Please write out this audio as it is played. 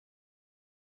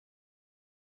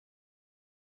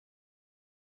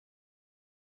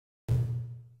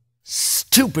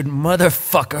stupid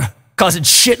motherfucker. Causing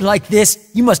shit like this,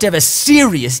 you must have a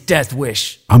serious death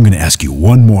wish. I'm gonna ask you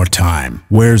one more time.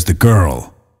 Where's the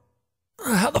girl?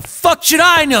 How the fuck should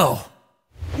I know?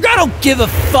 I don't give a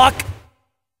fuck!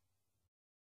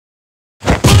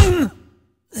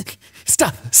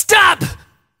 Stop! Stop!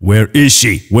 Where is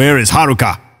she? Where is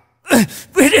Haruka?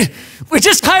 We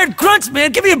just hired grunts,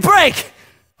 man! Give me a break!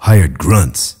 Hired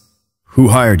grunts? Who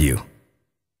hired you?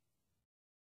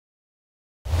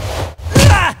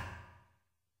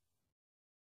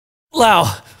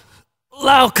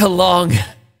 Lao Kalong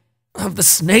of the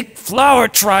Snake Flower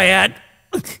Triad.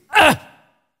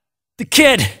 The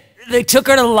kid, they took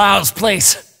her to Lao's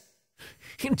place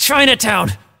in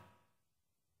Chinatown.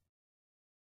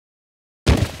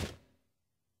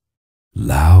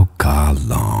 Lao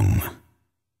Kalong.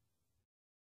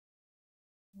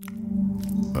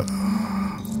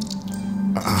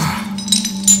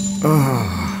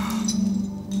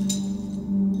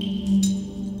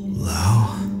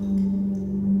 Lao?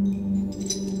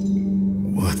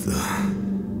 What the?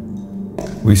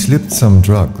 We slipped some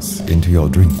drugs into your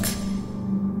drink.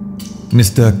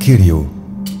 Mr. Kiryu,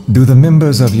 do the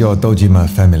members of your Dojima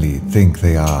family think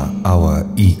they are our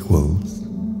equals?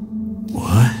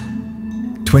 What?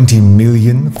 20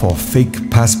 million for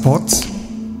fake passports?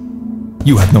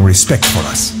 You have no respect for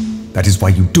us. That is why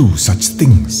you do such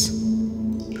things.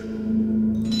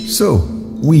 So,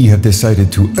 we have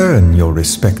decided to earn your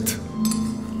respect.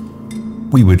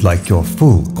 We would like your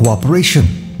full cooperation,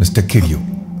 Mr. Kiryu.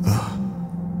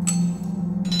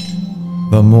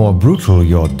 The more brutal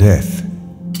your death,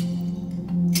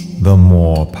 the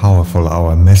more powerful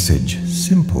our message.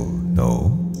 Simple,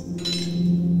 no?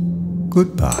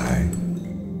 Goodbye.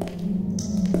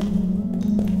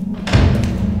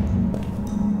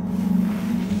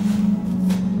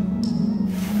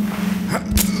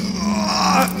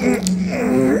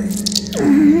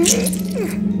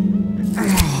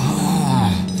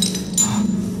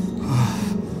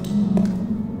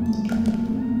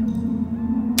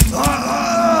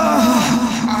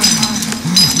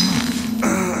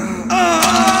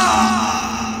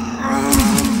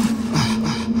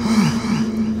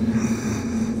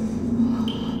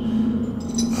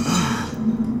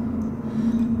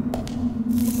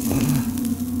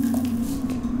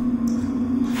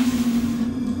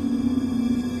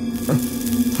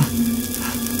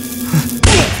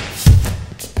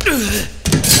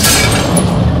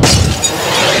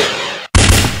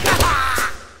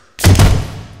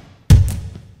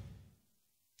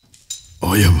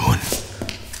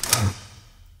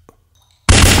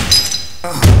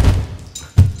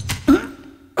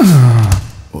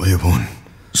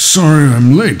 Sorry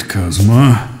I'm late,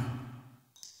 Kazuma.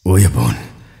 Oyabun,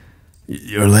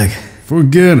 your leg.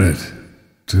 Forget it.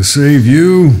 To save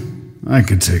you, I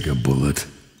could take a bullet.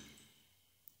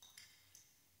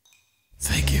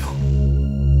 Thank you.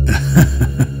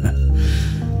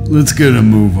 Let's get a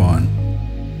move on.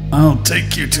 I'll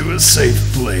take you to a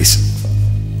safe place.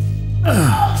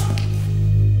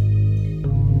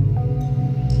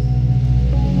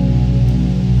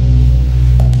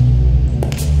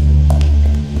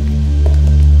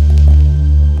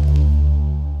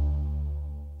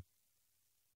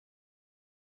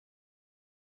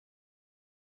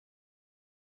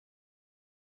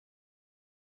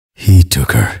 He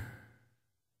took her.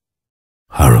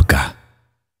 Haruka.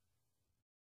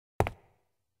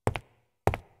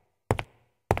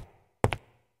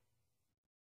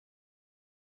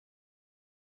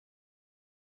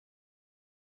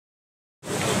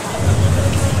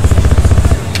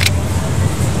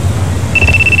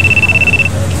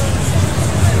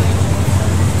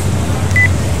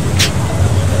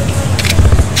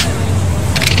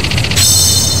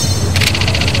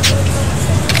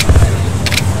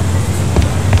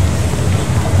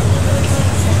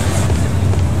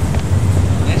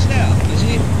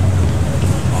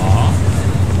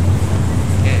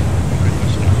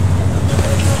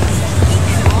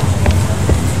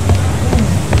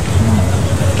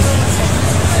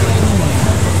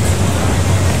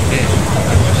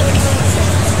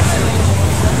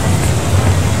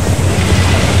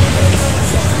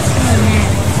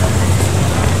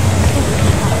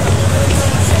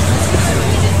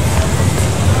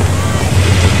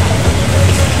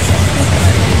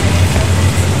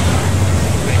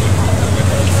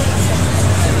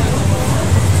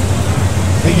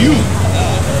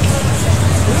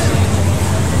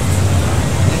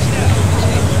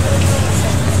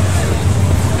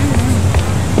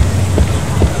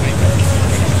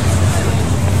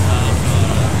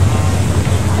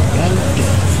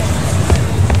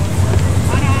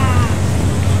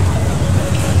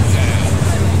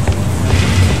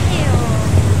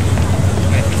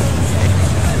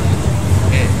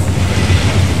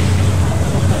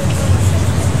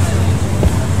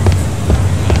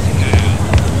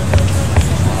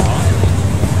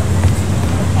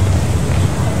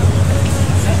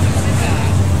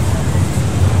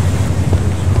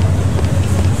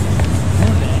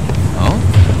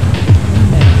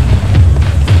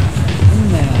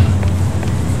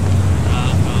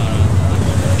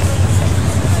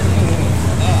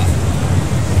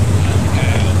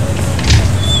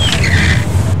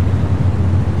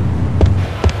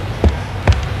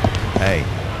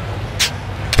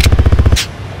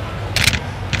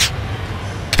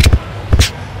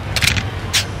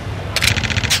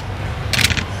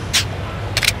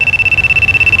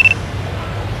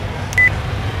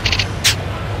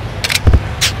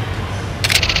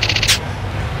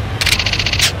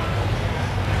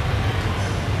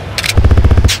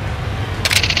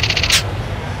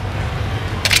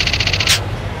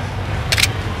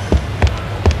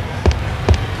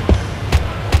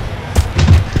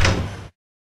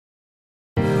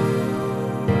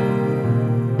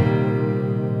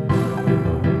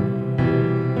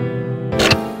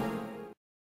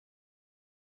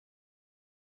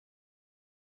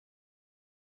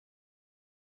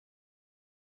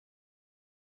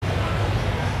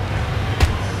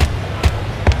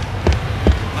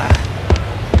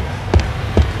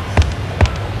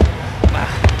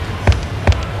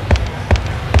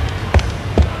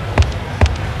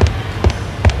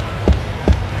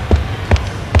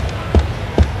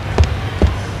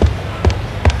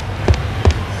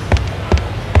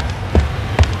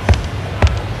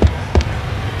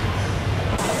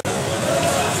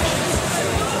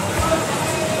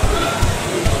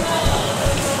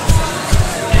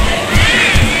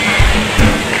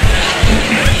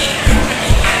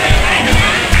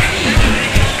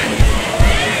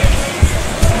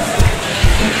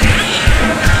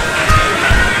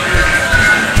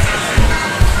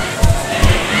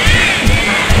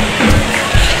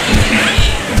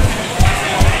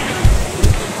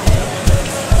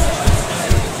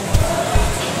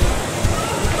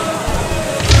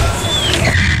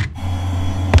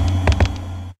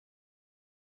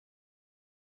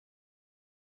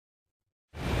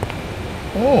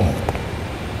 Oh,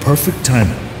 perfect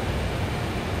timing.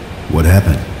 What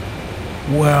happened?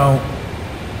 Well,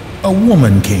 a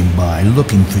woman came by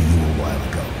looking for you a while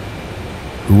ago.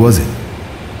 Who was it?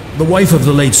 The wife of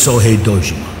the late Sohei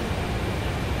Dojima.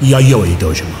 Yayoi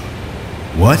Dojima.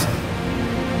 What?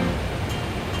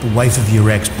 The wife of your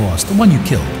ex-boss, the one you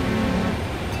killed.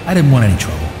 I didn't want any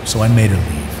trouble, so I made her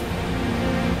leave.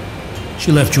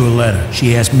 She left you a letter.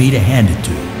 She asked me to hand it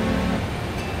to you.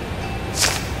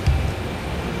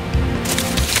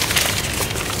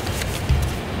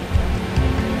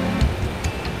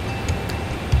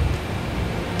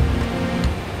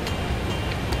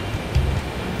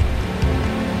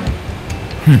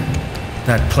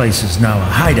 That place is now a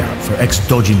hideout for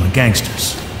ex-Dojima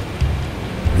gangsters.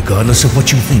 Regardless of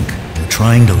what you think, they're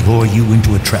trying to lure you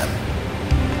into a trap.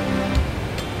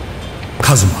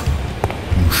 Kazuma,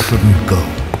 you shouldn't go.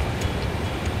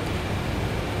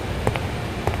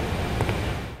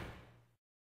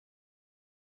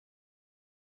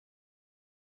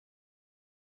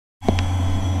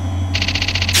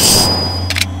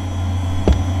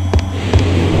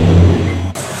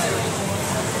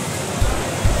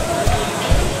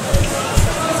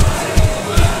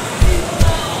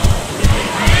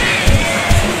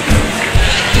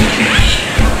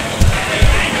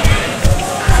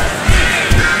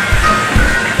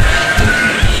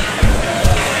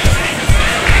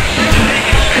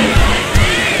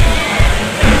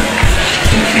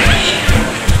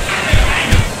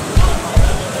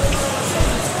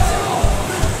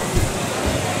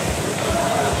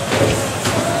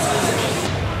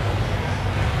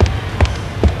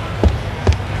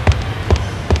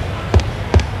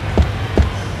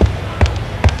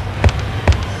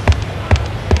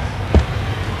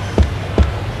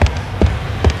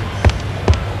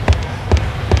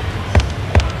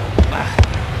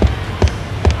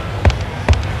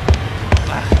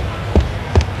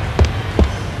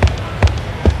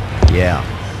 Yeah.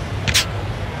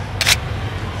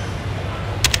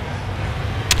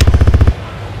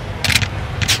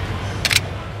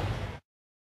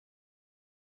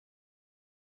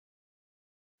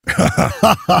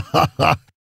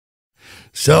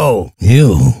 So,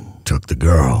 you took the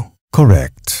girl.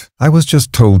 Correct. I was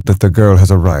just told that the girl has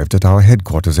arrived at our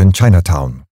headquarters in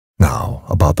Chinatown. Now,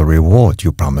 about the reward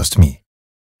you promised me.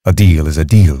 A deal is a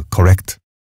deal, correct?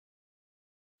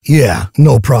 Yeah,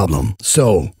 no problem.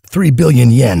 So, 3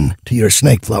 billion yen to your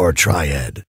snake flower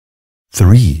triad.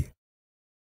 3.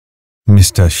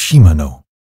 Mr. Shimano,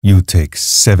 you take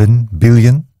 7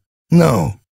 billion?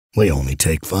 No, we only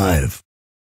take 5.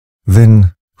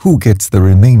 Then who gets the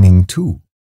remaining 2?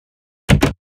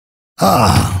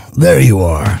 Ah, there you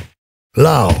are.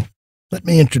 Lao, let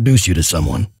me introduce you to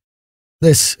someone.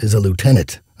 This is a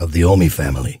lieutenant of the Omi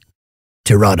family,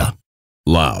 Tirada.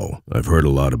 Lao, I've heard a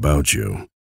lot about you.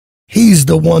 He's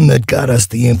the one that got us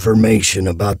the information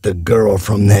about the girl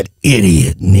from that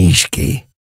idiot Nishiki.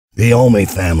 The Omi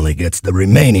family gets the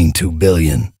remaining 2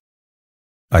 billion.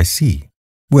 I see.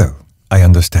 Well, I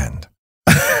understand.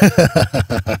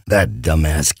 That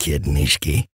dumbass kid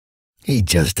Nishiki. He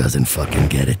just doesn't fucking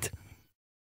get it.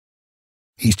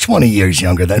 He's 20 years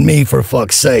younger than me, for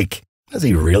fuck's sake. Does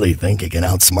he really think he can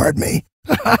outsmart me?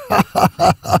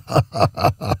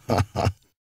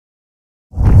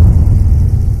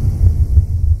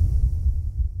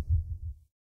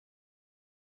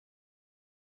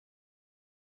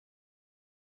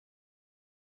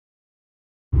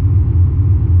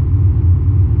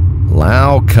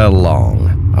 Lao, cut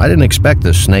along. I didn't expect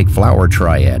the snake flower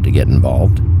triad to get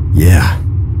involved. Yeah.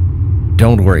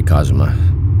 Don't worry, Kazuma.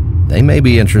 They may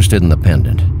be interested in the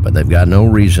pendant, but they've got no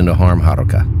reason to harm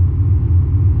Haruka.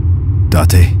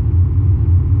 Date.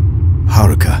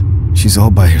 Haruka. She's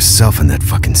all by herself in that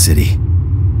fucking city.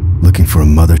 Looking for a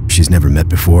mother she's never met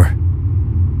before.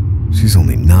 She's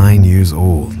only 9 years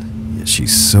old, yet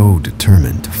she's so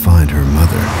determined to find her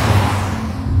mother.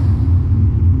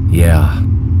 Yeah.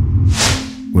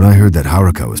 When I heard that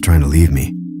Haruka was trying to leave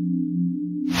me,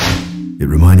 it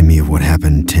reminded me of what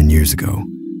happened 10 years ago.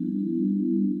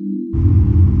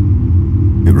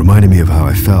 It reminded me of how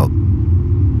I felt.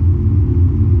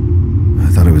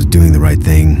 I thought I was doing the right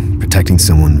thing, protecting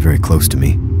someone very close to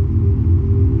me.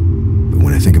 But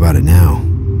when I think about it now,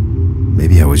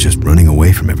 maybe I was just running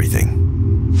away from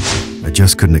everything. I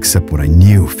just couldn't accept what I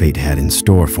knew fate had in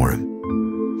store for him.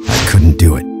 I couldn't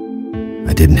do it.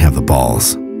 I didn't have the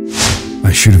balls.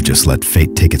 I should have just let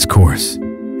fate take its course.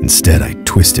 Instead, I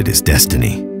twisted his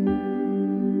destiny.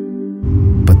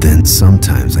 But then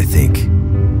sometimes I think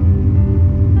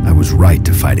I was right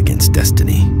to fight against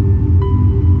destiny.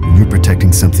 When you're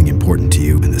protecting something important to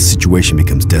you and the situation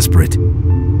becomes desperate,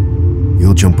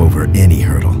 you'll jump over any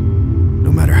hurdle,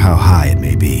 no matter how high it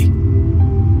may be.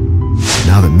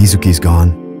 Now that Mizuki's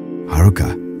gone,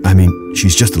 Haruka,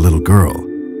 she's just a little girl,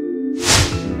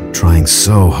 trying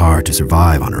so hard to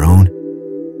survive on her own.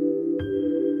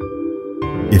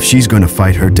 If she's going to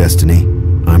fight her destiny,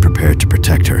 I'm prepared to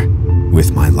protect her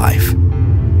with my life.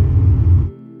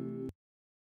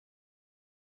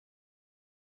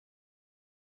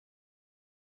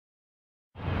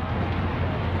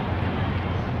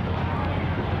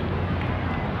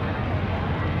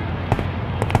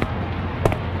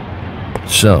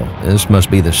 So, this must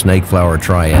be the Snake Flower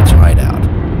Triad's hideout.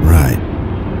 Right.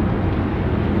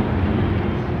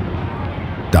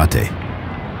 Date,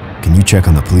 can you check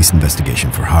on the police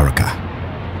investigation for Haruka?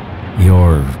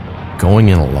 You're going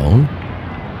in alone?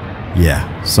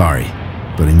 Yeah, sorry.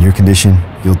 But in your condition,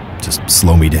 you'll just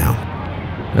slow me down.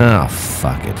 Ah,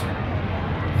 fuck it.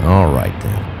 All right,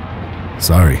 then.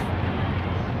 Sorry.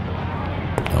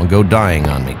 Don't go dying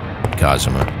on me,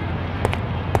 Kazuma.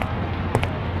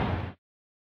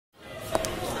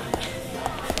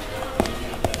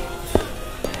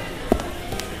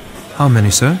 How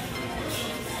many, sir?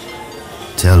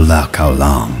 Tell Lao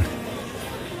Kaolong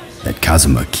that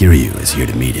Kazuma Kiryu is here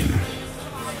to meet him.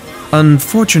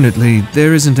 Unfortunately,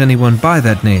 there isn't anyone by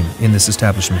that name in this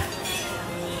establishment.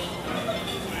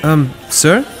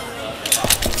 Sir?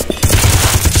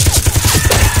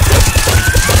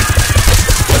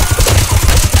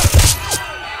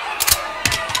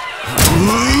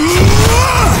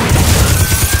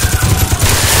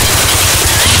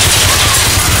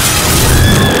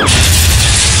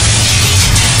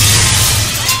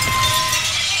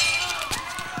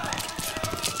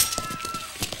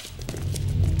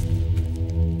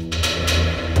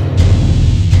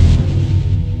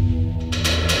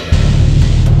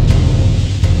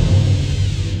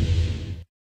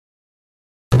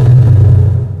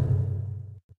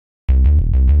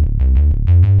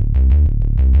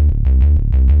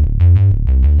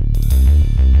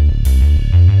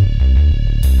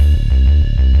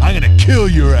 Kill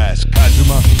your ass,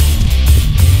 Kazuma.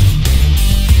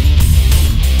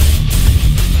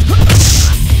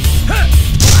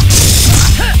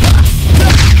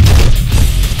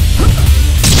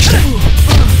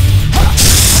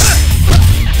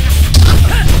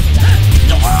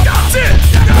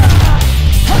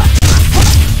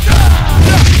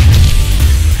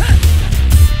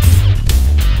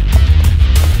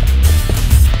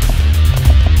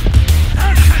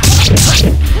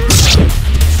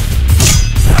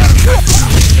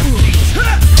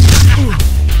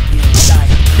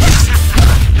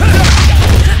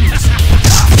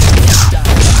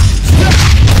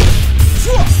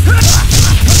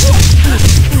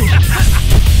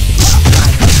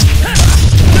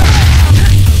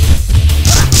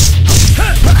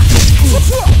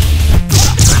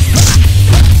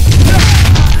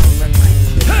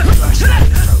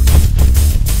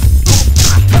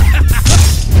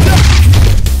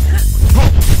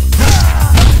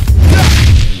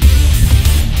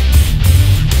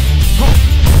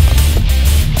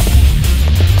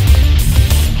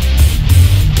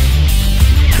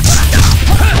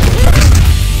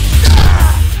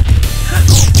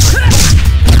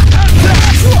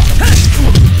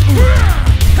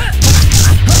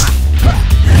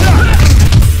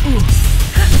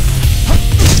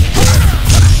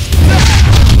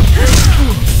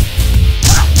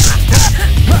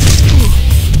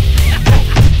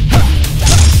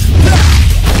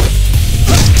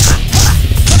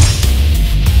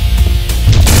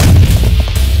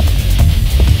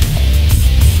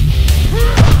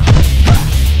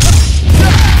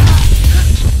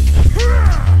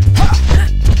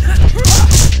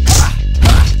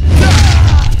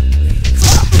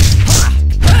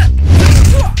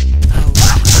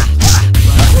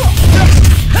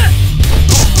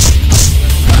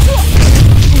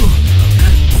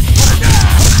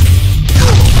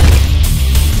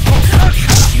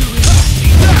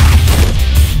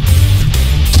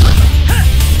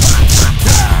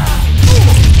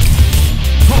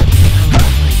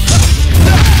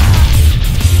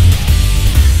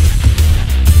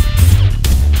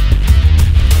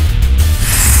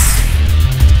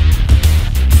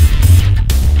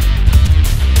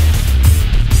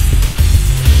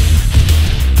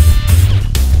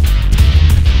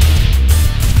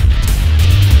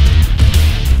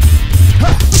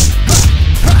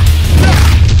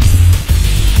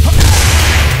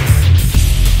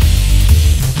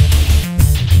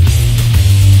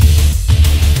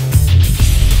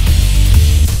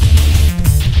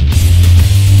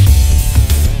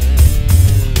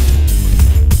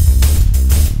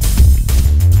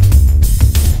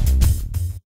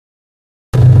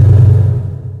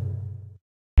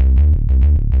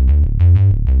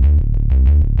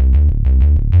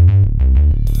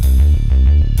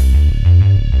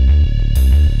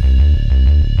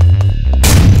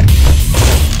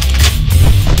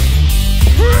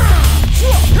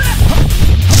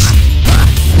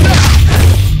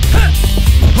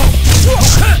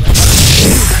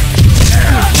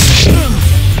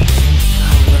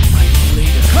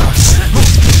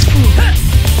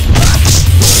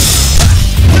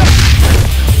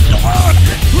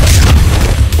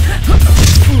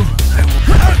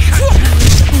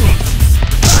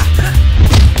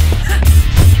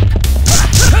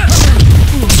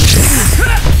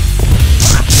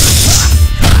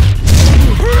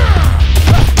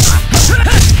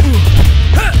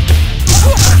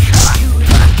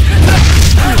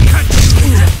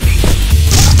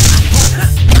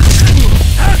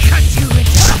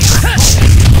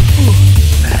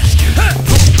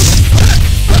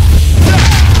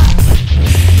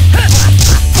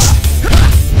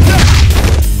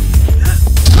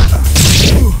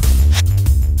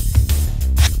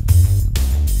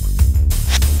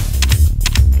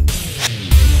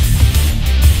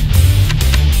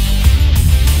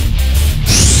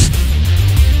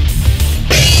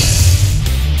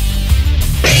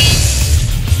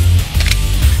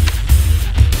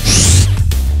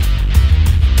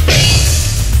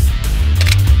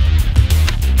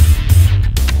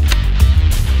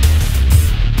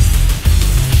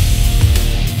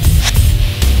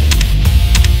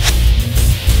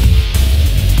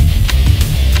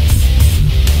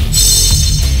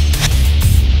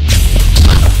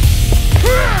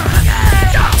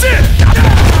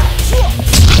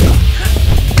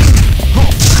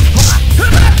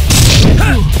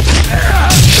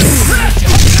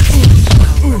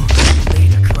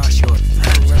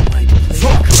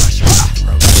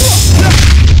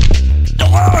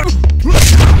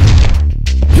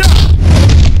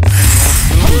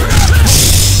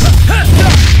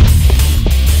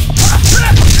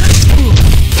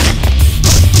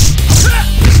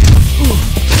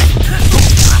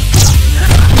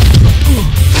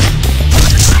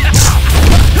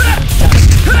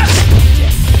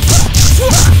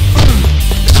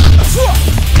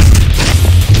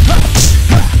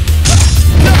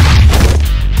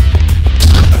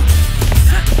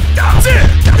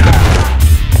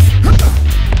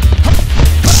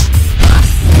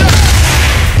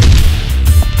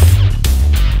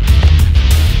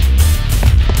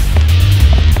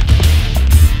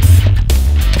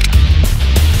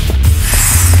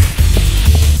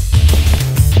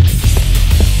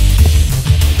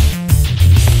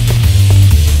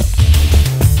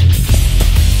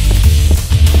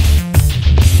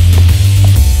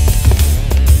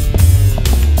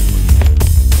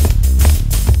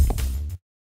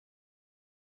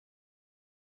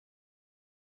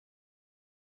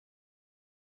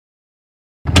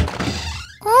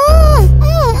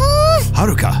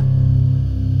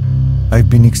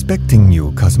 been expecting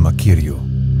you, Kazuma Kiryu.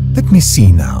 Let me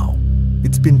see now.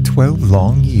 It's been 12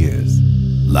 long years.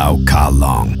 Lao Ka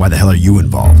Long, why the hell are you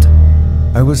involved?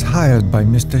 I was hired by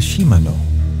Mr. Shimano.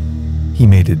 He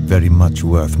made it very much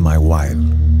worth my while.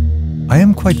 I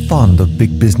am quite fond of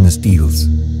big business deals.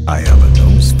 I have a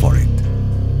nose for it.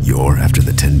 You're after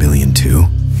the 10 billion too?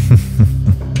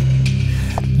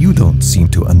 You don't seem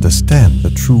to understand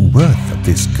the true worth of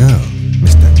this girl,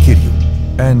 Mr. Kiryu.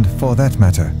 And for that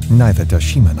matter, neither does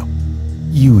Shimano.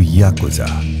 You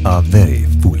Yakuza are very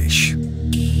foolish.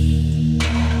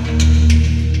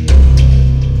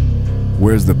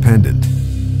 Where's the pendant?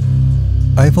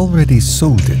 I've already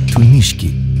sold it to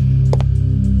Nishiki,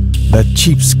 that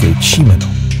cheapskate Shimano.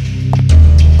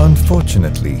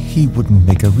 Unfortunately, he wouldn't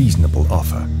make a reasonable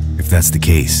offer. If that's the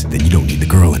case, then you don't need the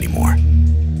girl anymore.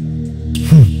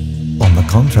 On the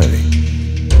contrary,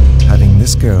 having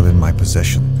this girl in my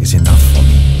possession is enough for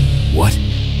me. What?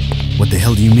 What the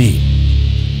hell do you mean?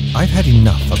 I've had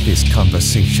enough of this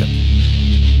conversation.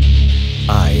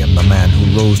 I am the man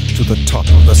who rose to the top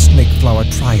of the Snake Flower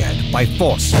Triad by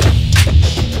force.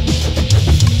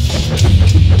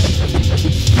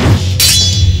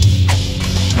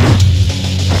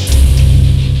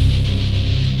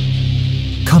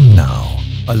 Come now,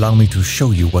 allow me to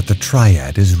show you what the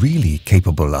Triad is really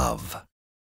capable of.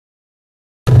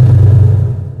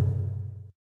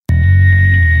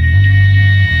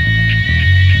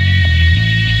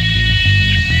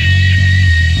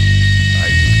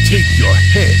 Take your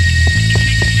head.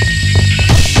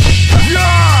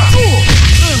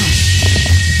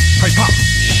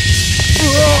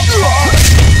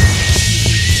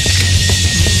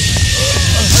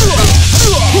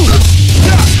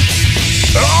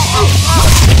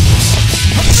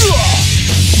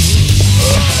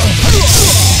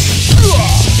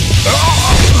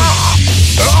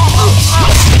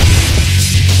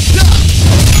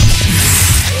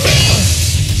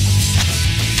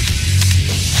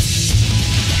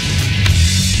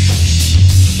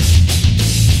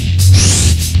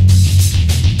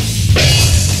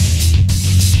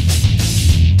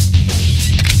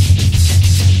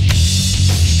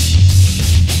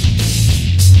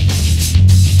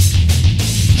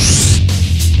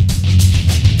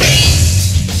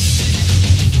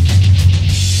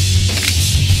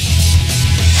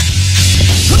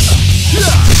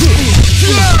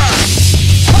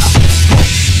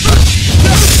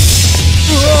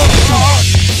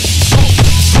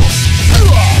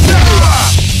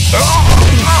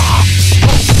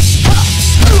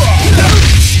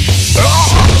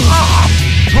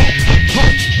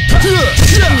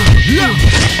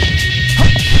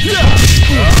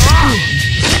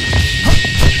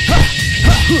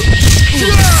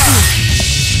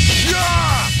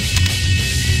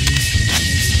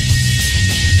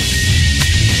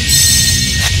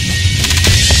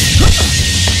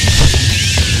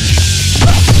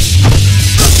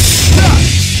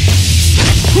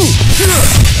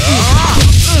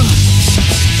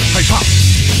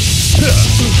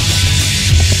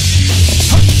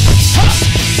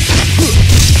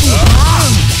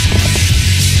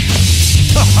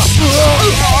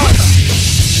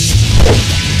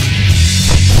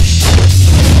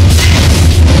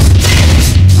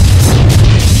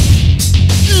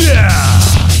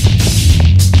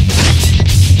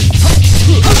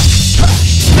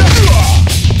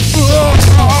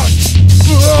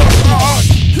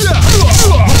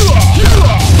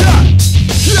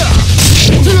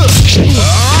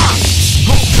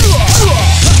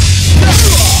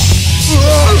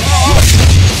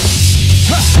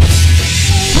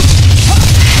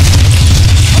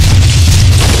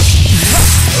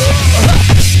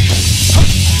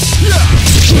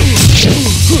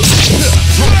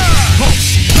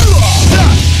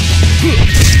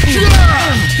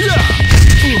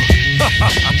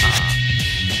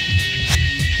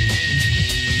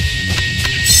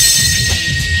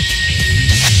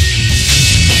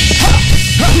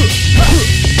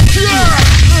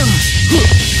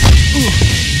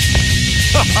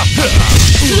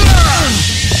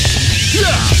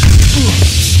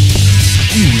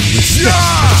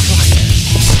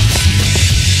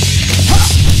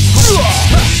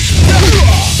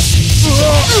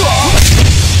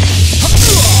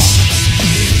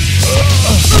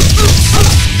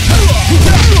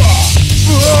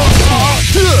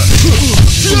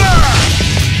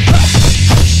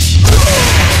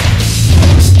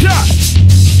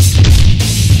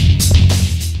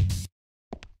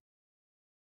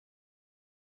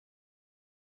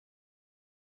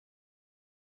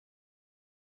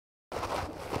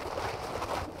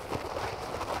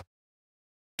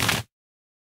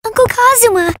 Uncle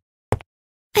Kazuma!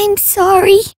 I'm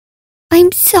sorry.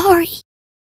 I'm sorry.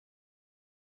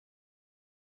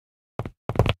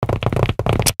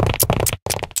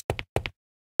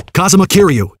 Kazuma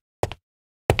Kiryu,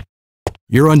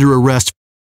 you're under arrest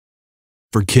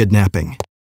for kidnapping.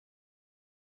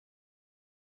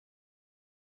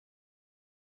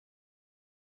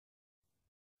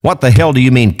 What the hell do you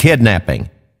mean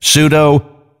kidnapping? Pseudo?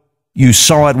 You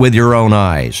saw it with your own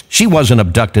eyes. She wasn't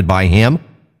abducted by him.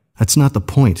 That's not the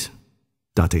point,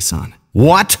 Date-san.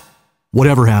 What?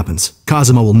 Whatever happens,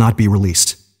 Kazuma will not be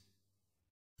released.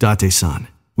 Date-san,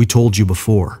 we told you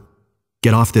before.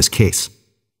 Get off this case.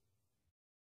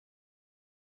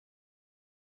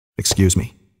 Excuse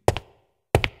me.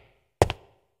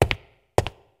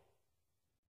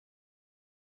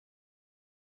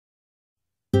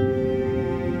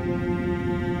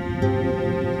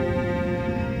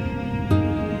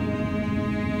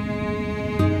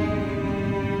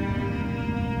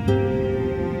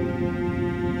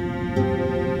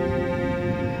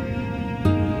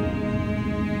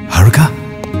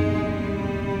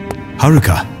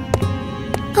 Haruka.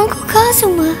 Uncle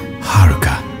Kazuma.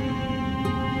 Haruka.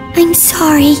 I'm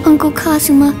sorry, Uncle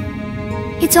Kazuma.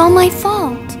 It's all my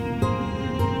fault.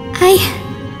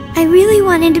 I really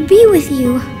wanted to be with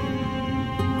you.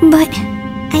 But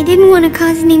I didn't want to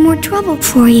cause any more trouble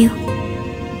for you.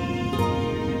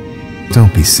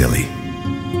 Don't be silly.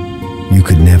 You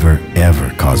could never,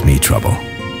 ever cause me trouble.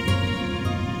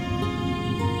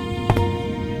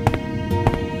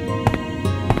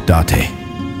 Date.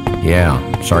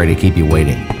 Yeah, sorry to keep you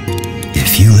waiting.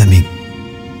 If you let me...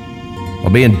 I'll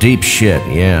be in deep shit,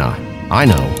 yeah. I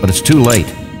know, but it's too late.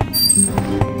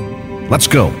 Let's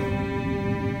go.